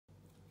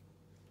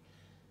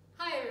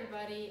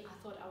everybody, I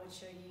thought I would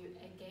show you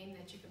a game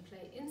that you can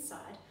play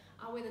inside.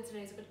 Our weather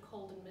today is a bit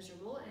cold and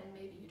miserable, and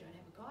maybe you don't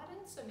have a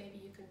garden, so maybe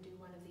you can do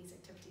one of these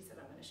activities that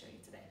I'm going to show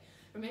you today.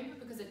 Remember,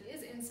 because it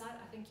is inside,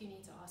 I think you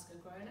need to ask a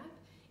grown-up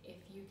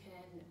if you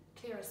can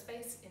clear a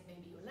space in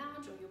maybe your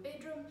lounge or your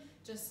bedroom,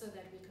 just so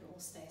that we can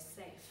all stay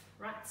safe.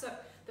 Right, so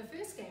the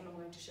first game I'm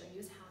going to show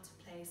you is how to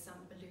play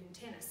some balloon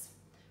tennis.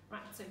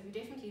 Right, so you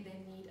definitely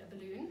then need a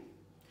balloon.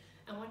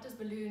 And what does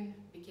balloon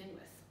begin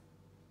with?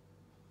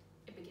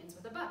 It begins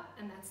with a B,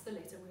 and that's the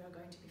letter we are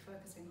going to be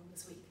focusing on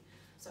this week.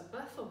 So B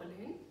for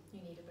balloon, you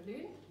need a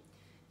balloon,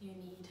 you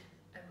need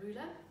a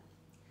ruler,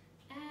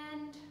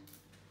 and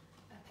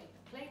a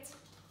paper plate,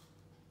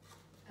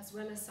 as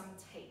well as some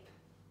tape.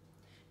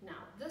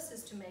 Now, this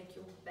is to make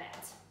your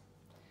bat.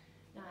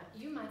 Now,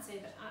 you might say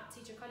that,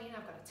 Teacher Colleen,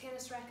 I've got a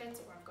tennis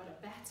racket or I've got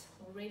a bat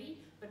already,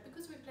 but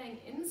because we're playing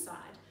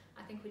inside,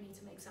 I think we need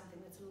to make something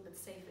that's a little bit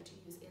safer to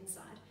use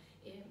inside.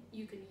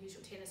 You can use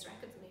your tennis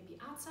racket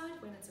maybe outside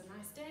when it's a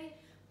nice day,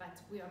 but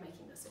we are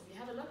making this. So if you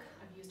have a look,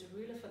 I've used a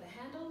ruler for the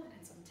handle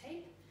and some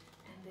tape,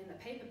 and then the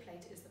paper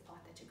plate is the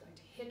part that you're going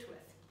to hit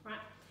with,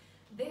 right?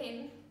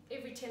 Then,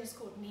 every tennis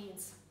court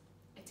needs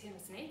a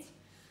tennis net.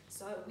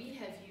 So we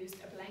have used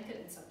a blanket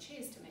and some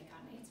chairs to make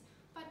our net,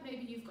 but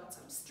maybe you've got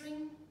some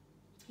string,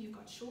 you've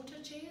got shorter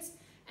chairs,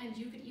 and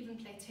you could even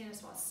play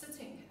tennis while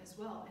sitting as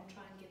well and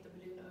try and get the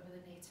balloon over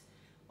the net.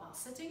 While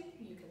sitting,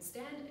 you can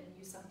stand and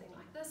use something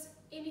like this,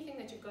 anything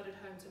that you've got at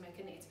home to make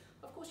a net.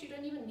 Of course, you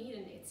don't even need a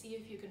net. See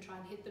if you can try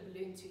and hit the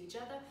balloon to each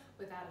other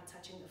without it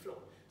touching the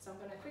floor. So I'm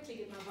going to quickly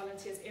get my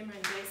volunteers, Emma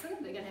and Jason.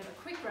 They're going to have a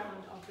quick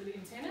round of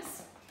balloon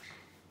tennis.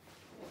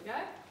 There we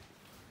go.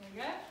 There we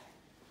go.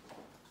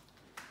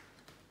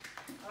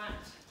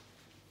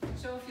 Right.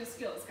 Show off your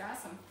skills, guys.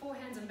 Some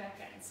forehands and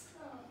backhands.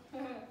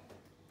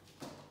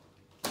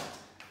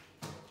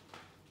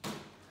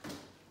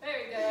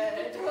 Very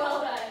good.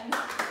 Well done.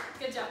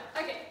 Good job.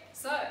 Okay,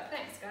 so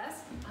thanks,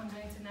 guys. I'm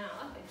going to now,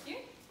 thank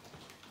you.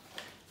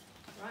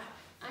 Right,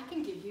 I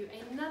can give you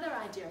another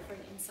idea for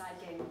an inside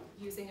game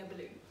using a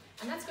balloon,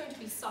 and that's going to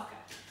be soccer.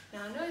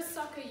 Now, I know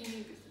soccer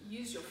you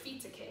use your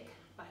feet to kick,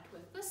 but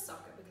with this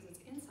soccer, because it's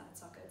inside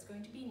soccer, it's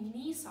going to be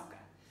knee soccer.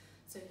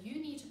 So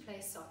you need to play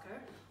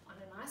soccer on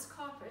a nice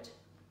carpet,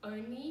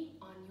 only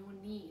on your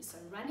knees. So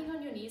running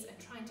on your knees and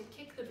trying to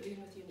kick the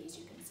balloon with your knees.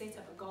 You can set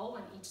up a goal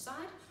on each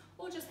side,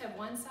 or just have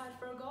one side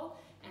for a goal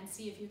and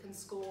see if you can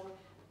score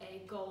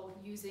a goal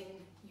using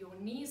your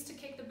knees to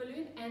kick the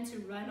balloon and to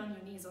run on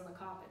your knees on the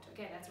carpet.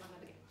 Okay, that's one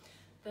other game.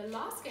 The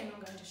last game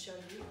I'm going to show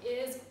you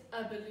is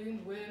a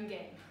balloon worm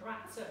game. Right,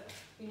 so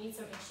you need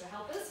some extra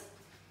helpers.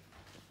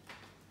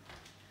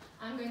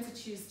 I'm going to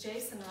choose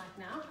Jason right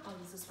now. I'll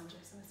use this one,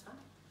 Jason, it's fine.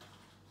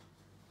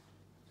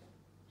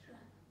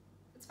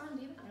 It's fine,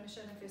 Dina. I'm going to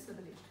show them first the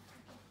balloon.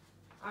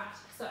 Alright,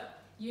 so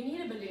you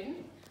need a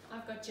balloon.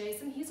 I've got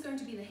Jason, he's going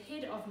to be the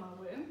head of my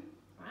worm,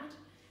 right?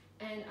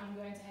 And I'm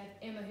going to have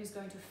Emma who's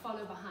going to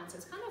follow behind. So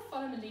it's kind of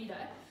follow the leader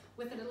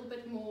with a little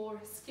bit more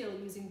skill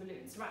using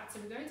balloons. Right, so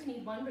we're going to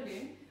need one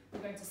balloon. We're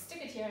going to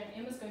stick it here and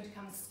Emma's going to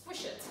come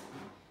squish it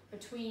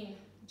between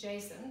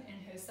Jason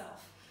and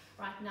herself.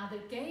 Right, now the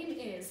game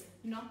is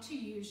not to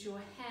use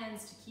your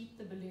hands to keep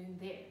the balloon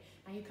there.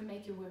 Now you can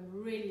make your worm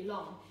really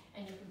long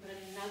and you can put in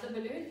another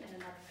balloon and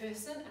another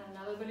person and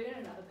another balloon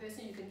and another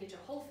person. You can get your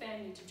whole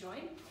family to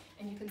join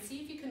and you can see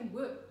if you can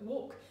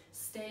walk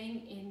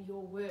staying in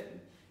your worm.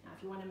 Now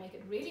if you want to make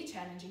it really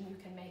challenging, you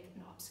can make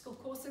an obstacle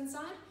course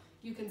inside.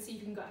 You can see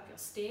you can go up your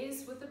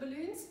stairs with the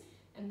balloons,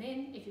 and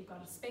then if you've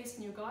got a space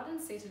in your garden,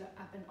 set it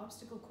up an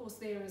obstacle course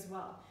there as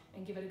well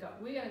and give it a go.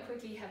 We're going to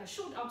quickly have a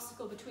short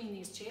obstacle between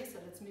these chairs, so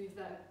let's move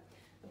the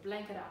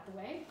blanket out the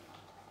way.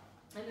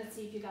 And let's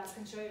see if you guys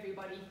can show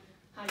everybody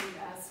how you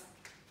guys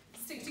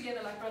stick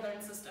together like brother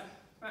and sister.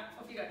 Right,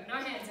 off you go. No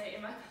hands, eh,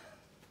 Emma?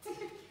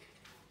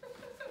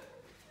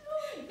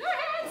 No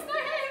hands, no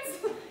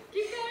hands!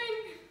 Keep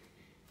going.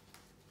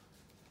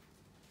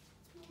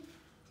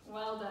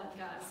 Well done,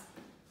 guys.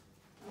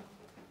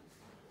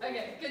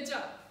 Okay, good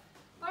job.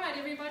 All right,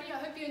 everybody, I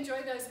hope you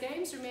enjoyed those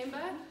games.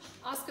 Remember,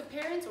 ask a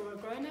parent or a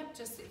grown-up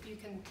just if you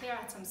can clear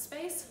out some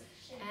space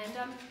and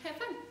have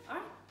fun. All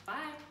right.